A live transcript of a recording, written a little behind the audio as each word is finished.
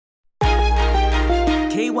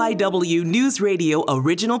KYW News Radio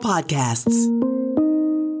original podcasts.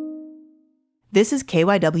 This is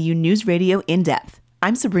KYW News Radio In Depth.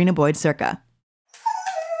 I'm Sabrina Boyd-Circa.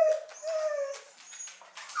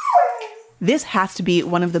 This has to be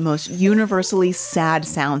one of the most universally sad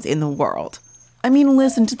sounds in the world. I mean,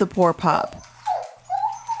 listen to the poor pup.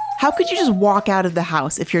 How could you just walk out of the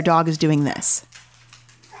house if your dog is doing this?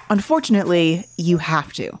 Unfortunately, you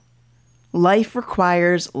have to. Life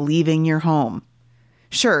requires leaving your home.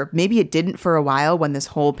 Sure, maybe it didn't for a while when this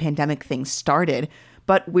whole pandemic thing started,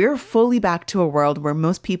 but we're fully back to a world where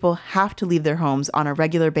most people have to leave their homes on a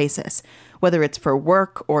regular basis, whether it's for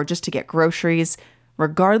work or just to get groceries,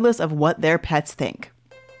 regardless of what their pets think.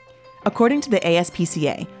 According to the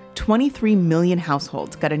ASPCA, 23 million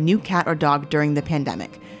households got a new cat or dog during the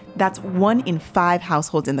pandemic. That's 1 in 5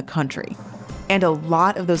 households in the country. And a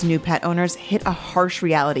lot of those new pet owners hit a harsh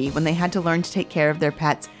reality when they had to learn to take care of their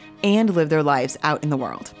pets and live their lives out in the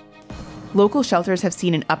world. Local shelters have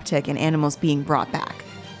seen an uptick in animals being brought back.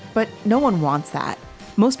 But no one wants that.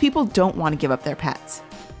 Most people don't want to give up their pets.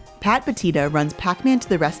 Pat Batita runs Pac-Man to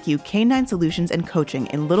the Rescue Canine Solutions and Coaching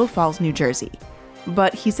in Little Falls, New Jersey.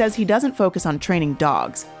 But he says he doesn't focus on training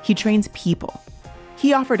dogs, he trains people.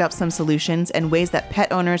 He offered up some solutions and ways that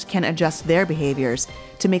pet owners can adjust their behaviors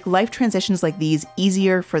to make life transitions like these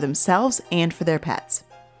easier for themselves and for their pets.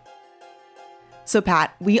 So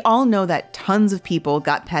Pat, we all know that tons of people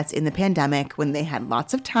got pets in the pandemic when they had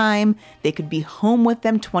lots of time, they could be home with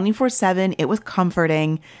them 24/7, it was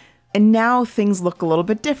comforting. And now things look a little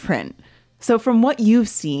bit different. So from what you've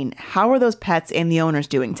seen, how are those pets and the owners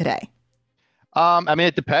doing today?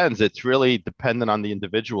 It depends. It's really dependent on the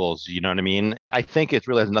individuals. You know what I mean? I think it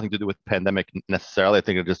really has nothing to do with the pandemic necessarily. I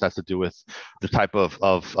think it just has to do with the type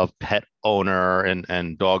of pet owner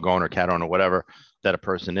and dog owner, cat owner, whatever that a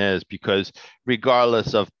person is. Because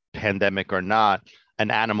regardless of pandemic or not,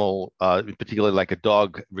 an animal, particularly like a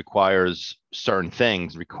dog, requires certain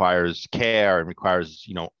things, requires care, and requires,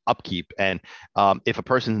 upkeep. And if a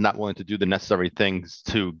person's not willing to do the necessary things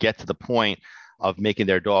to get to the point of making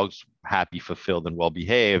their dogs happy, fulfilled, and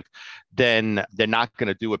well-behaved, then they're not going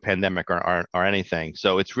to do a pandemic or anything.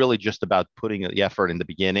 So it's really just about putting the effort in the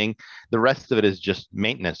beginning. The rest of it is just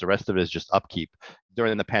maintenance. The rest of it is just upkeep.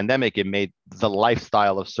 During the pandemic, it made the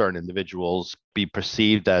lifestyle of certain individuals be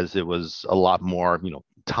perceived as it was a lot more,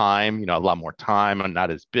 time, a lot more time and not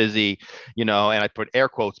as busy, and I put air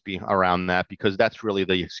quotes around that because that's really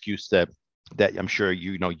the excuse that I'm sure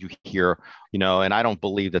you hear, and I don't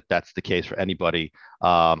believe that that's the case for anybody.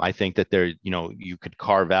 I think that you could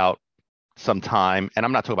carve out some time, and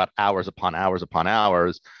I'm not talking about hours upon hours upon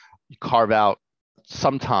hours. You carve out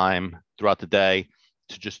some time throughout the day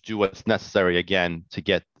to just do what's necessary again to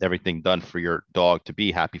get everything done for your dog to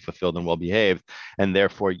be happy, fulfilled, and well behaved, and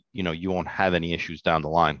therefore you won't have any issues down the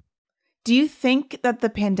line. Do you think that the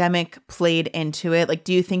pandemic played into it? Like,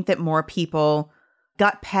 do you think that more people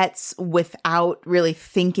got pets without really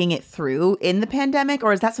thinking it through in the pandemic?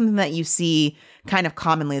 Or is that something that you see kind of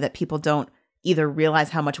commonly, that people don't either realize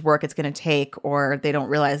how much work it's going to take, or they don't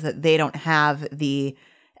realize that they don't have the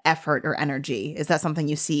effort or energy? Is that something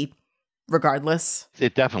you see regardless?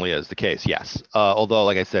 It definitely is the case, yes. Although,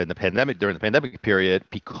 like I said, during the pandemic period,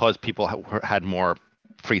 because people had more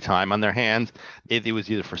free time on their hands, it was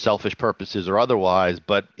either for selfish purposes or otherwise,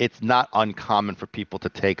 but it's not uncommon for people to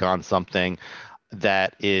take on something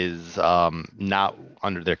that is not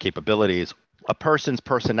under their capabilities. A person's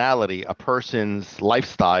personality, a person's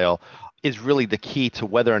lifestyle is really the key to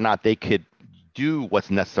whether or not they could do what's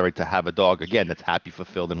necessary to have a dog, again, that's happy,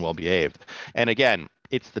 fulfilled, and well-behaved. And again,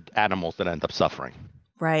 it's the animals that end up suffering.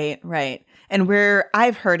 Right. And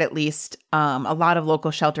I've heard at least a lot of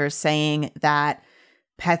local shelters saying that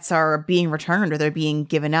pets are being returned or they're being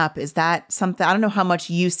given up. Is that something? I don't know how much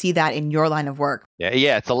you see that in your line of work.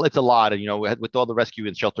 Yeah, it's a lot. And, with all the rescue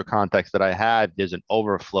and shelter contacts that I had, there's an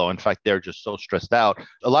overflow. In fact, they're just so stressed out.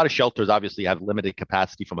 A lot of shelters obviously have limited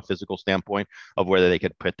capacity from a physical standpoint of where they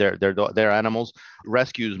could put their animals.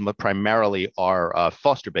 Rescues primarily are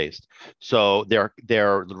foster based. So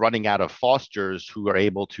they're running out of fosters who are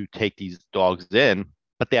able to take these dogs in,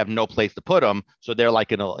 but they have no place to put them. So they're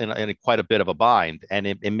like in quite a bit of a bind. And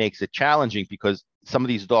it makes it challenging because some of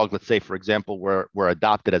these dogs, let's say, for example, were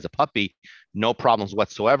adopted as a puppy, no problems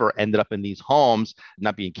whatsoever, ended up in these homes,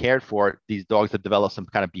 not being cared for. These dogs have developed some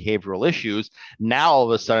kind of behavioral issues. Now, all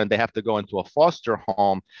of a sudden, they have to go into a foster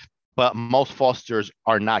home, but most fosters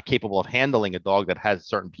are not capable of handling a dog that has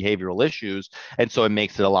certain behavioral issues. And so it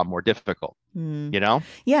makes it a lot more difficult, Yeah.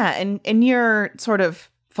 And in your sort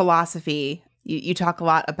of philosophy, you talk a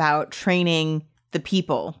lot about training the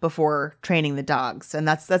people before training the dogs. And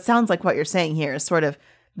that sounds like what you're saying here is sort of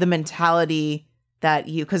the mentality that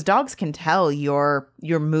because dogs can tell your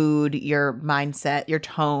mood, your mindset, your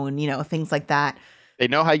tone, things like that. They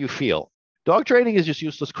know how you feel. Dog training is just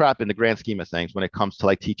useless crap in the grand scheme of things when it comes to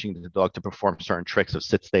like teaching the dog to perform certain tricks of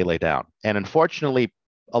sit, stay, lay down. And unfortunately,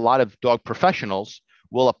 a lot of dog professionals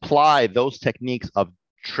will apply those techniques of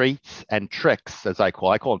treats and tricks, as I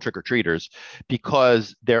call them trick-or-treaters,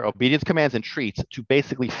 because they're obedience commands and treats to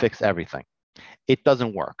basically fix everything. It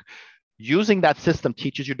doesn't work. Using that system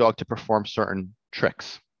teaches your dog to perform certain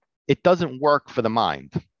tricks. It doesn't work for the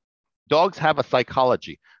mind. Dogs have a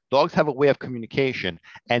psychology. Dogs have a way of communication,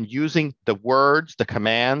 and using the words, the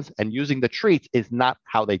commands, and using the treats is not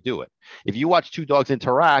how they do it. If you watch two dogs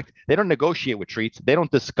interact, they don't negotiate with treats. They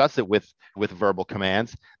don't discuss it with verbal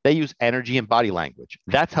commands. They use energy and body language.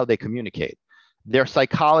 That's how they communicate. Their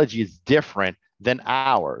psychology is different than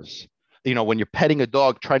ours. When you're petting a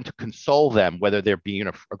dog, trying to console them, whether they're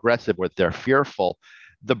being aggressive or they're fearful,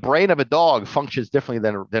 the brain of a dog functions differently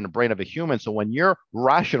than the brain of a human. So when you're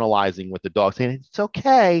rationalizing with the dog, saying, it's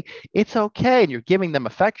okay, and you're giving them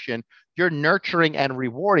affection, you're nurturing and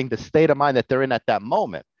rewarding the state of mind that they're in at that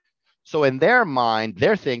moment. So in their mind,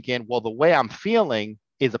 they're thinking, well, the way I'm feeling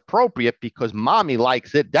is appropriate because mommy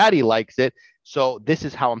likes it, daddy likes it. So this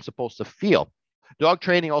is how I'm supposed to feel. Dog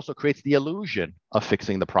training also creates the illusion of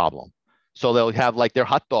fixing the problem. So they'll have like their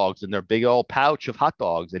hot dogs and their big old pouch of hot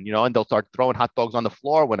dogs, and and they'll start throwing hot dogs on the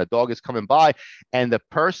floor when a dog is coming by, and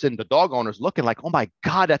the dog owner's looking like, oh my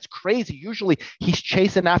God, that's crazy. Usually he's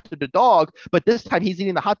chasing after the dog, but this time he's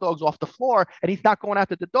eating the hot dogs off the floor and he's not going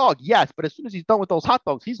after the dog. Yes, but as soon as he's done with those hot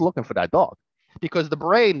dogs, he's looking for that dog because the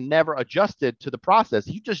brain never adjusted to the process.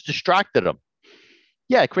 You just distracted him.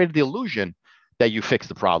 Yeah, it created the illusion that you fixed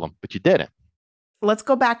the problem, but you didn't. Let's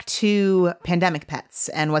go back to pandemic pets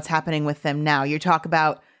and what's happening with them now. You talk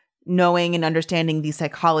about knowing and understanding the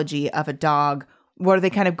psychology of a dog. What are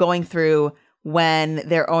they kind of going through when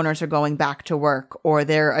their owners are going back to work or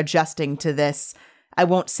they're adjusting to this, I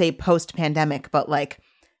won't say post-pandemic, but like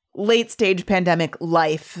late stage pandemic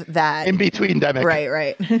life that... In between demic.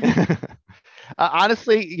 Right.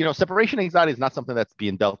 Honestly, separation anxiety is not something that's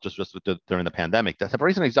being dealt just with during the pandemic. That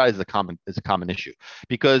separation anxiety is a common issue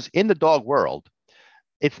because in the dog world,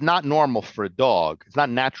 it's not normal for a dog. It's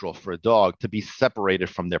not natural for a dog to be separated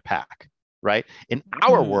from their pack, right? In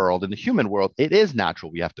our world, in the human world, it is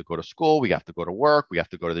natural. We have to go to school. We have to go to work. We have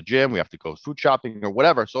to go to the gym. We have to go food shopping or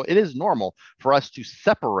whatever. So it is normal for us to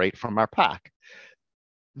separate from our pack.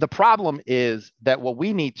 The problem is that what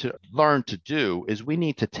we need to learn to do is we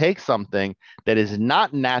need to take something that is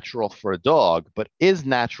not natural for a dog, but is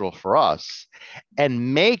natural for us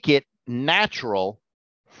and make it natural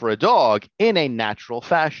for a dog in a natural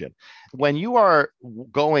fashion. When you are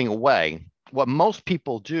going away, what most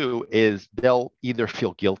people do is they'll either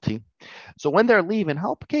feel guilty. So when they're leaving,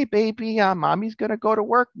 okay, baby, mommy's going to go to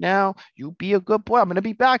work now. You be a good boy. I'm going to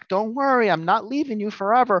be back. Don't worry. I'm not leaving you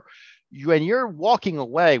forever. When you're walking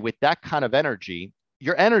away with that kind of energy,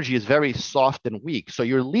 your energy is very soft and weak. So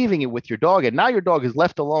you're leaving it with your dog. And now your dog is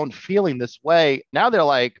left alone feeling this way. Now they're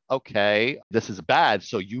like, okay, this is bad.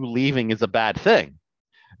 So you leaving is a bad thing.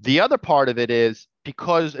 The other part of it is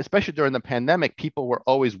because, especially during the pandemic, people were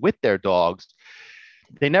always with their dogs.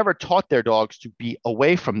 They never taught their dogs to be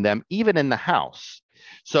away from them, even in the house.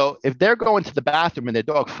 So if they're going to the bathroom and their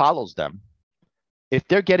dog follows them, if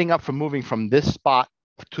they're getting up from moving from this spot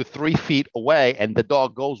to 3 feet away and the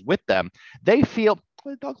dog goes with them, they feel,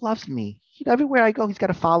 the dog loves me. Everywhere I go, he's got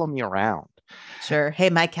to follow me around. Sure. Hey,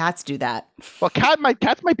 my cats do that. Well,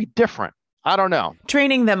 cats might be different. I don't know.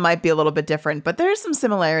 Training them might be a little bit different, but there's some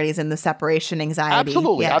similarities in the separation anxiety.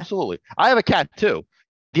 Absolutely. I have a cat too.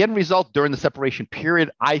 The end result during the separation period,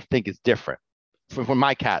 I think, is different from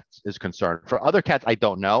my cat is concerned. For other cats, I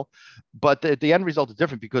don't know. But the end result is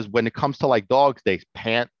different because when it comes to like dogs, they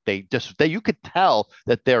pant, you could tell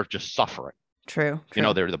that they're just suffering. True.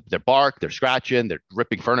 They're bark, they're scratching, they're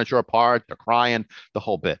ripping furniture apart, they're crying, the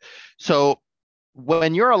whole bit. So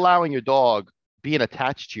when you're allowing your dog being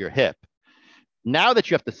attached to your hip, now that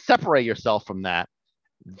you have to separate yourself from that,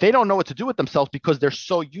 they don't know what to do with themselves because they're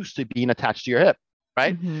so used to being attached to your hip,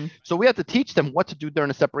 right? Mm-hmm. So we have to teach them what to do during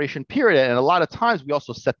the separation period. And a lot of times we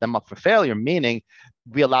also set them up for failure, meaning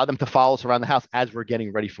we allow them to follow us around the house as we're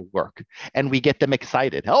getting ready for work. And we get them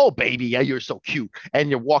excited. Oh, baby, yeah, you're so cute. And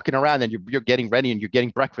you're walking around and you're getting ready and you're getting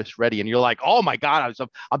breakfast ready. And you're like, oh my God,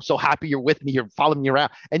 I'm so happy you're with me. You're following me around.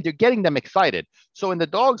 And you're getting them excited. So in the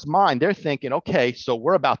dog's mind, they're thinking, okay, so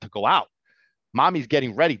we're about to go out. Mommy's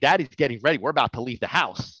getting ready. Daddy's getting ready. We're about to leave the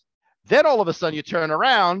house. Then all of a sudden you turn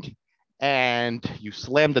around and you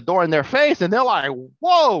slam the door in their face and they're like,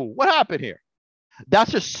 whoa, what happened here?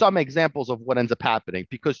 That's just some examples of what ends up happening,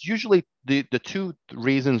 because usually the two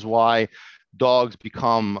reasons why dogs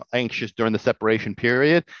become anxious during the separation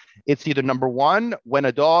period, it's either number one, when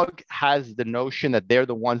a dog has the notion that they're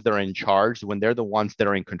the ones that are in charge, when they're the ones that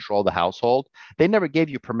are in control of the household, they never gave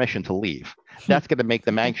you permission to leave. That's going to make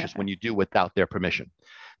them anxious when you do without their permission.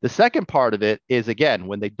 The second part of it is, again,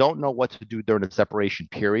 when they don't know what to do during the separation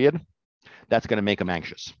period, that's going to make them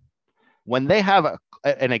anxious. When they have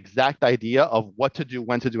an exact idea of what to do,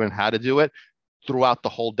 when to do, and how to do it throughout the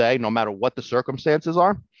whole day, no matter what the circumstances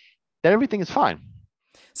are, then everything is fine.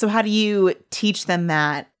 So how do you teach them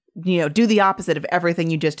that, do the opposite of everything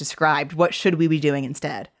you just described? What should we be doing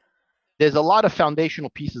instead? There's a lot of foundational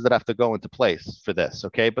pieces that have to go into place for this,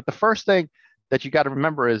 okay? But the first thing that you got to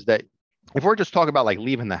remember is that if we're just talking about like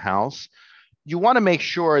leaving the house, you want to make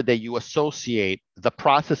sure that you associate the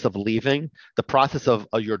process of leaving, the process of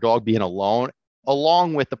your dog being alone,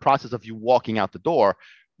 along with the process of you walking out the door,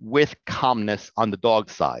 with calmness on the dog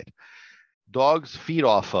side. Dogs feed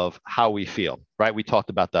off of how we feel, right? We talked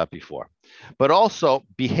about that before. But also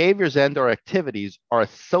behaviors and or activities are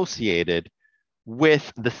associated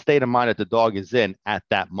with the state of mind that the dog is in at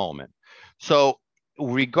that moment. So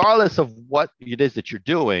regardless of what it is that you're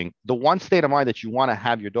doing, the one state of mind that you want to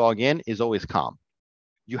have your dog in is always calm.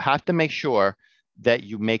 You have to make sure that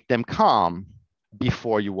you make them calm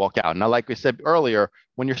before you walk out. Now, like we said earlier,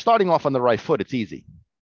 when you're starting off on the right foot, it's easy.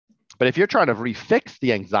 But if you're trying to refix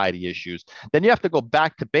the anxiety issues, then you have to go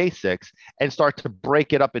back to basics and start to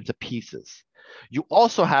break it up into pieces. You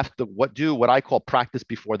also have to do what I call practice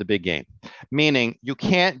before the big game, meaning you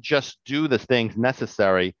can't just do the things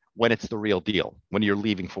necessary when it's the real deal, when you're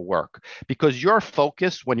leaving for work, because your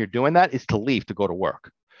focus when you're doing that is to leave to go to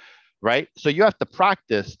work, right? So you have to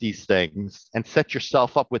practice these things and set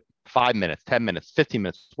yourself up with 5 minutes, 10 minutes, 15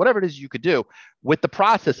 minutes, whatever it is you could do with the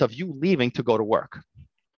process of you leaving to go to work.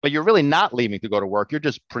 But you're really not leaving to go to work. You're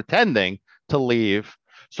just pretending to leave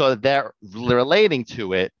so that they're relating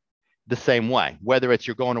to it the same way, whether it's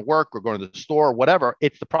you're going to work or going to the store or whatever.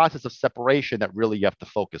 It's the process of separation that really you have to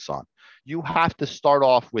focus on. You have to start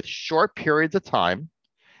off with short periods of time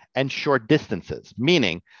and short distances,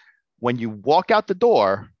 meaning when you walk out the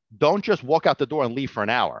door, don't just walk out the door and leave for an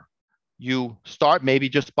hour. You start maybe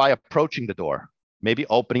just by approaching the door, maybe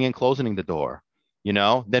opening and closing the door,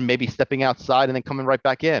 then maybe stepping outside and then coming right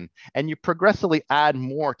back in. And you progressively add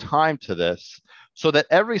more time to this so that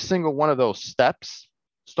every single one of those steps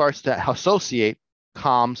starts to associate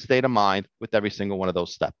calm state of mind with every single one of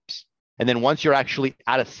those steps. And then once you're actually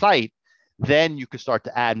out of sight, then you can start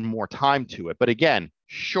to add more time to it. But again,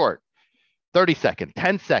 short, 30 seconds,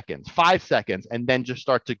 10 seconds, 5 seconds, and then just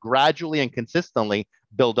start to gradually and consistently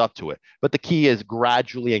build up to it. But the key is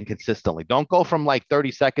gradually and consistently. Don't go from like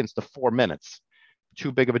 30 seconds to 4 minutes.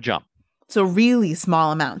 Too big of a jump. So really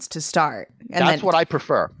small amounts to start. And that's what I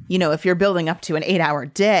prefer. If you're building up to an 8-hour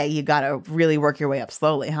day, you got to really work your way up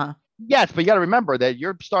slowly, huh? Yes, but you got to remember that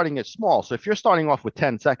you're starting it small. So if you're starting off with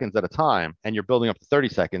 10 seconds at a time and you're building up to 30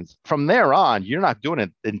 seconds, from there on, you're not doing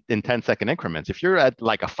it in 10-second increments. If you're at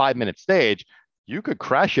like a 5-minute stage, you could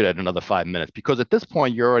crash it at another 5 minutes, because at this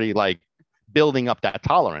point, you're already like building up that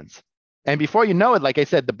tolerance. And before you know it, like I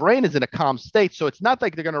said, the brain is in a calm state. So it's not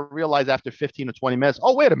like they're going to realize after 15 or 20 minutes,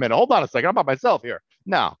 oh, wait a minute, hold on a second, I'm by myself here.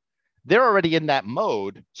 No, they're already in that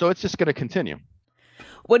mode. So it's just going to continue.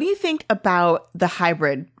 What do you think about the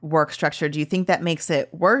hybrid work structure? Do you think that makes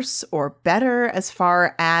it worse or better as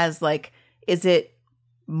far as is it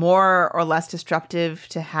more or less disruptive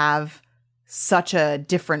to have such a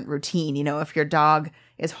different routine? If your dog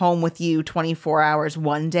is home with you 24 hours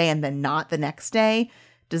one day and then not the next day,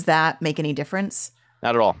 does that make any difference?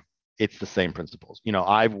 Not at all. It's the same principles.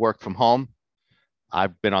 I've worked from home.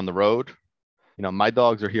 I've been on the road. My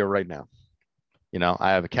dogs are here right now.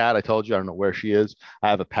 I have a cat. I told you, I don't know where she is. I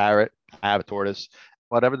have a parrot. I have a tortoise.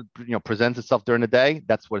 Whatever, presents itself during the day,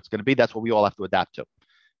 that's what it's going to be. That's what we all have to adapt to.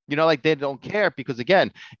 They don't care, because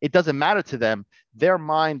again, it doesn't matter to them. Their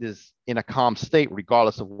mind is in a calm state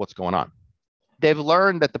regardless of what's going on. They've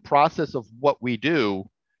learned that the process of what we do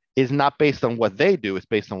is not based on what they do, it's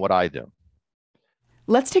based on what I do.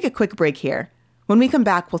 Let's take a quick break here. When we come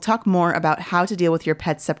back, we'll talk more about how to deal with your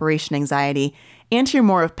pet's separation anxiety and hear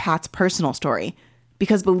more of Pat's personal story.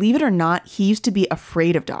 Because believe it or not, he used to be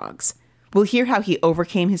afraid of dogs. We'll hear how he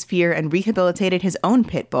overcame his fear and rehabilitated his own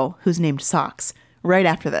pit bull, who's named Socks, right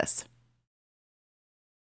after this.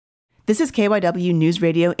 This is KYW News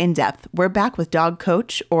Radio In Depth. We're back with dog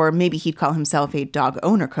coach, or maybe he'd call himself a dog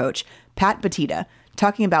owner coach, Pat Batida,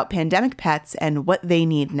 talking about pandemic pets and what they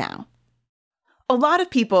need now. A lot of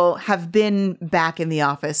people have been back in the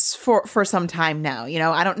office for some time now.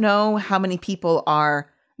 I don't know how many people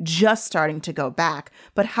are just starting to go back,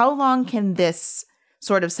 but how long can this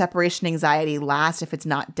sort of separation anxiety last if it's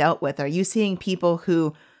not dealt with? Are you seeing people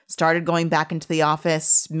who started going back into the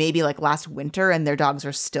office maybe like last winter and their dogs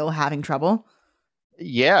are still having trouble?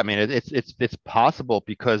 Yeah, I mean it's possible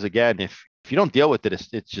because again, if you don't deal with it,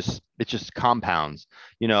 it just compounds.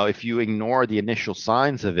 If you ignore the initial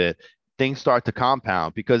signs of it, things start to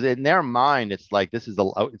compound because in their mind it's like it's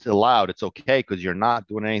allowed, it's okay because you're not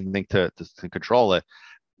doing anything to control it.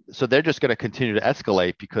 So they're just going to continue to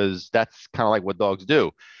escalate because that's kind of like what dogs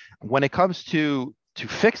do. When it comes to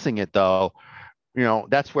fixing it though,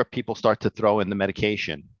 that's where people start to throw in the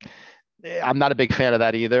medication. I'm not a big fan of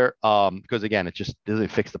that either, because again, it just doesn't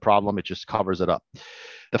fix the problem. It just covers it up.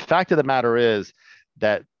 The fact of the matter is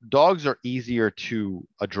that dogs are easier to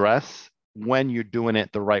address when you're doing it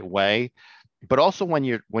the right way, but also when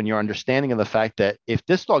you're understanding of the fact that if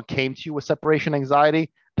this dog came to you with separation anxiety,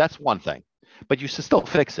 that's one thing, but you should still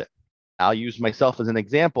fix it. I'll use myself as an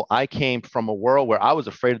example. I came from a world where I was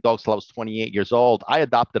afraid of dogs till I was 28 years old. I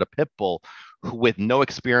adopted a pit bull with no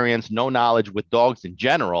experience, no knowledge with dogs in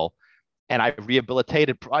general. And I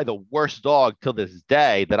rehabilitated probably the worst dog till this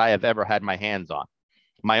day that I have ever had my hands on.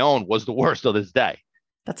 My own was the worst of this day.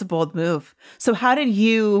 That's a bold move. So how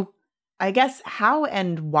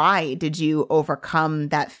and why did you overcome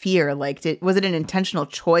that fear? Like, was it an intentional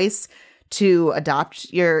choice to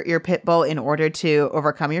adopt your pit bull in order to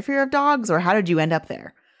overcome your fear of dogs, or how did you end up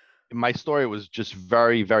there? My story was just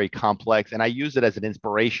very, very complex, and I use it as an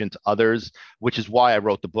inspiration to others, which is why I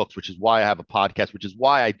wrote the books, which is why I have a podcast, which is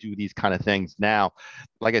why I do these kind of things now.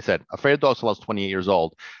 Like I said, afraid of dogs till I was 28 years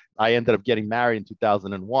old. I ended up getting married in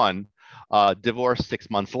 2001, divorced 6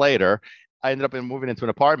 months later. I ended up moving into an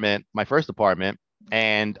apartment, my first apartment,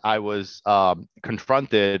 and I was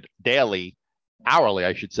confronted daily, hourly,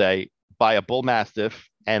 I should say, by a bull mastiff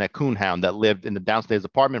and a coonhound that lived in the downstairs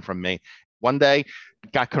apartment from me. One day,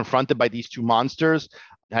 got confronted by these two monsters,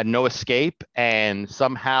 had no escape, and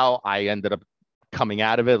somehow I ended up coming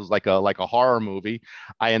out of it. It was like a horror movie.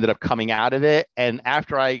 I ended up coming out of it, and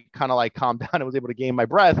after I kind of like calmed down and was able to gain my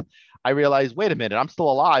breath, I realized, wait a minute, I'm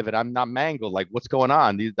still alive and I'm not mangled. Like, what's going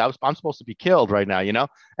on? I'm supposed to be killed right now,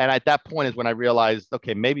 And at that point is when I realized,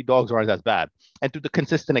 okay, maybe dogs aren't as bad. And through the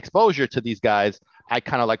consistent exposure to these guys, I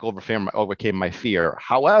kind of like overcame my fear.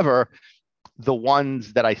 However, the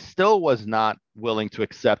ones that I still was not willing to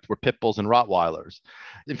accept were pit bulls and Rottweilers.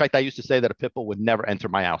 In fact, I used to say that a pit bull would never enter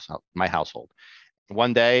my household.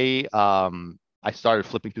 One day, I started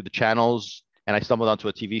flipping through the channels and I stumbled onto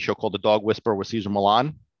a TV show called The Dog Whisperer with Cesar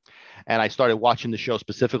Millan. And I started watching the show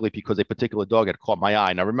specifically because a particular dog had caught my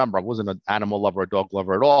eye. Now, remember, I wasn't an animal lover or dog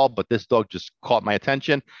lover at all, but this dog just caught my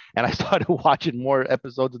attention. And I started watching more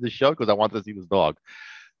episodes of the show because I wanted to see this dog.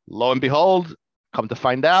 Lo and behold, come to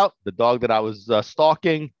find out, the dog that I was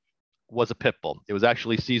stalking was a pit bull. It was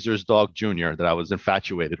actually Caesar's dog, Junior, that I was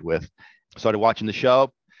infatuated with. I started watching the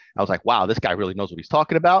show. I was like, wow, this guy really knows what he's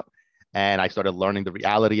talking about. And I started learning the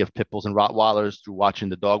reality of pit bulls and Rottweilers through watching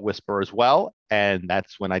The Dog Whisperer as well. And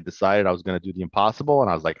that's when I decided I was going to do the impossible.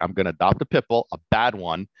 And I was like, I'm going to adopt a pit bull, a bad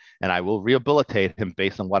one, and I will rehabilitate him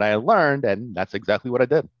based on what I learned. And that's exactly what I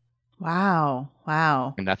did. Wow.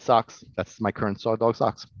 And that's Socks. That's my current dog,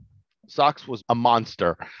 Socks. Socks was a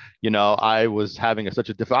monster. I was having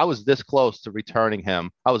I was this close to returning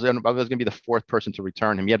him. I was going to be the fourth person to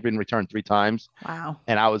return him. He had been returned 3 times. Wow.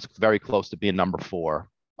 And I was very close to being number 4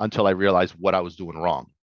 until I realized what I was doing wrong.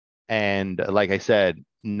 And like I said,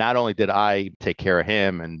 not only did I take care of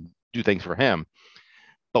him and do things for him,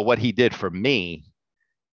 but what he did for me,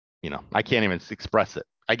 I can't even express it.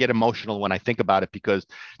 I get emotional when I think about it because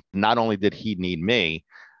not only did he need me,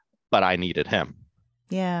 but I needed him.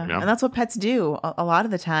 Yeah. And that's what pets do a lot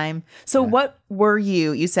of the time. So What were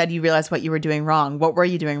you said you realized what you were doing wrong. What were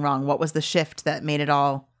you doing wrong? What was the shift that made it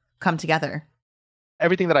all come together?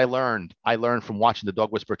 Everything that I learned from watching the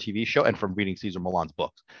Dog Whisperer TV show and from reading Cesar Millan's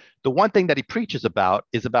books. The one thing that he preaches about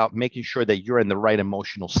is about making sure that you're in the right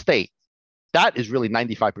emotional state. That is really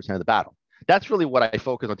 95% of the battle. That's really what I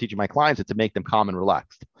focus on teaching my clients, is to make them calm and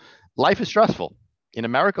relaxed. Life is stressful. In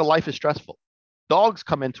America, life is stressful. Dogs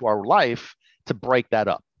come into our life to break that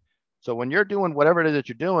up. So when you're doing whatever it is that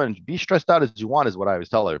you're doing, be stressed out as you want, is what I always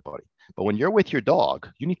tell everybody. But when you're with your dog,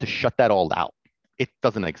 you need to shut that all out. It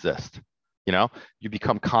doesn't exist. You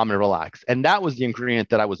become calm and relaxed. And that was the ingredient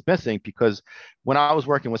that I was missing, because when I was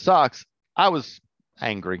working with Socks, I was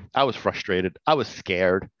angry. I was frustrated. I was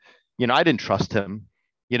scared. I didn't trust him.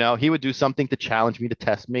 He would do something to challenge me, to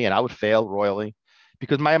test me, and I would fail royally.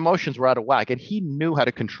 because my emotions were out of whack. And he knew how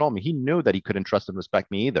to control me. He knew that he couldn't trust and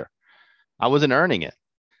respect me either. I wasn't earning it.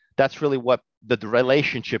 That's really what the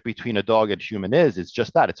relationship between a dog and human is. It's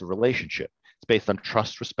just that. It's a relationship. It's based on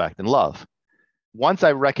trust, respect, and love. Once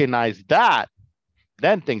I recognized that,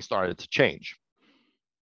 then things started to change.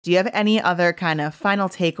 Do you have any other kind of final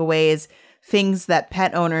takeaways, things that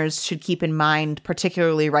pet owners should keep in mind,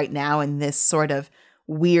 particularly right now in this sort of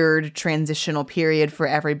weird transitional period for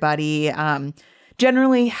everybody?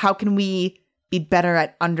 Generally, how can we be better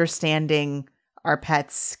at understanding our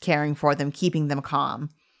pets, caring for them, keeping them calm?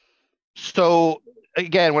 So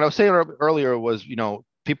again, what I was saying earlier was,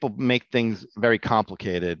 people make things very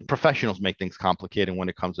complicated. Professionals make things complicated when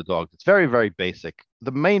it comes to dogs. It's very, very basic.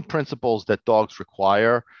 The main principles that dogs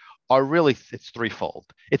require are really, it's threefold.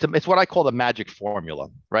 It's what I call the magic formula,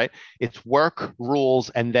 right? It's work,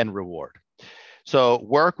 rules, and then reward. So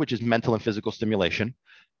work, which is mental and physical stimulation.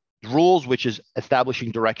 Rules, which is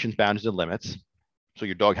establishing directions, boundaries, and limits. So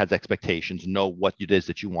your dog has expectations, know what it is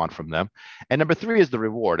that you want from them. And number 3 is the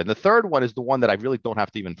reward. And the third one is the one that I really don't have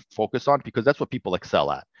to even focus on, because that's what people excel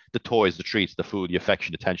at. The toys, the treats, the food, the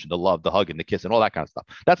affection, attention, the love, the hug, and the kiss, and all that kind of stuff.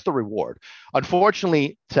 That's the reward.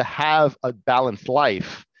 Unfortunately, to have a balanced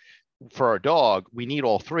life for a dog, we need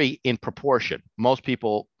all 3 in proportion. Most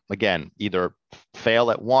people, again, either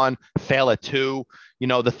fail at 1, fail at 2.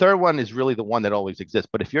 The third one is really the one that always exists.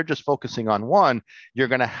 But if you're just focusing on 1, you're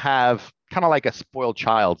going to have kind of like a spoiled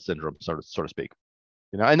child syndrome, so to speak.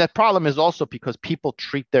 And that problem is also because people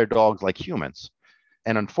treat their dogs like humans.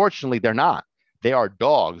 And unfortunately, they're not. They are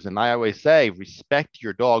dogs. And I always say, respect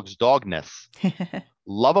your dog's dogness.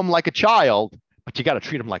 Love them like a child, but you got to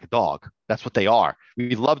treat them like a dog. That's what they are.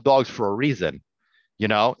 We love dogs for a reason.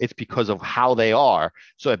 It's because of how they are.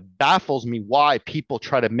 So it baffles me why people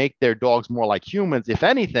try to make their dogs more like humans. If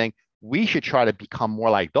anything, we should try to become more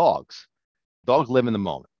like dogs. Dogs live in the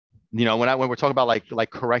moment. When we're talking about like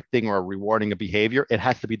correcting or rewarding a behavior, it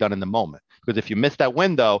has to be done in the moment. Because if you miss that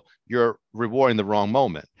window, you're rewarding the wrong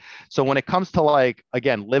moment. So when it comes to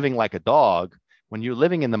again, living like a dog, when you're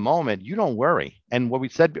living in the moment, you don't worry. And what we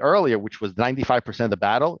said earlier, which was 95% of the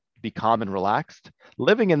battle, be calm and relaxed.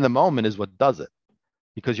 Living in the moment is what does it.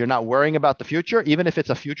 Because you're not worrying about the future, even if it's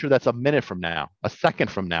a future that's a minute from now, a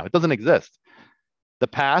second from now. It doesn't exist. The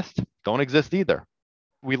past don't exist either.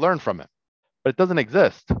 We learn from it, but it doesn't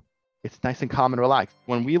exist. It's nice and calm and relaxed.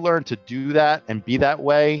 When we learn to do that and be that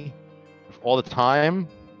way all the time,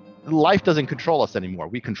 life doesn't control us anymore.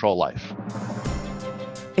 We control life.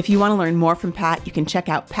 If you want to learn more from Pat, you can check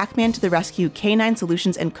out Pac-Man to the Rescue Canine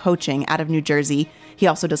Solutions and Coaching out of New Jersey. He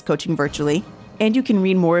also does coaching virtually. And you can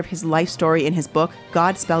read more of his life story in his book,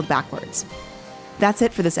 God Spelled Backwards. That's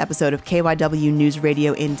it for this episode of KYW News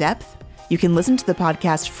Radio In Depth. You can listen to the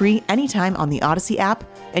podcast free anytime on the Odyssey app,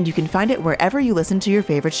 and you can find it wherever you listen to your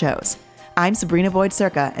favorite shows. I'm Sabrina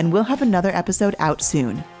Boyd-Circa, and we'll have another episode out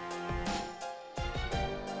soon.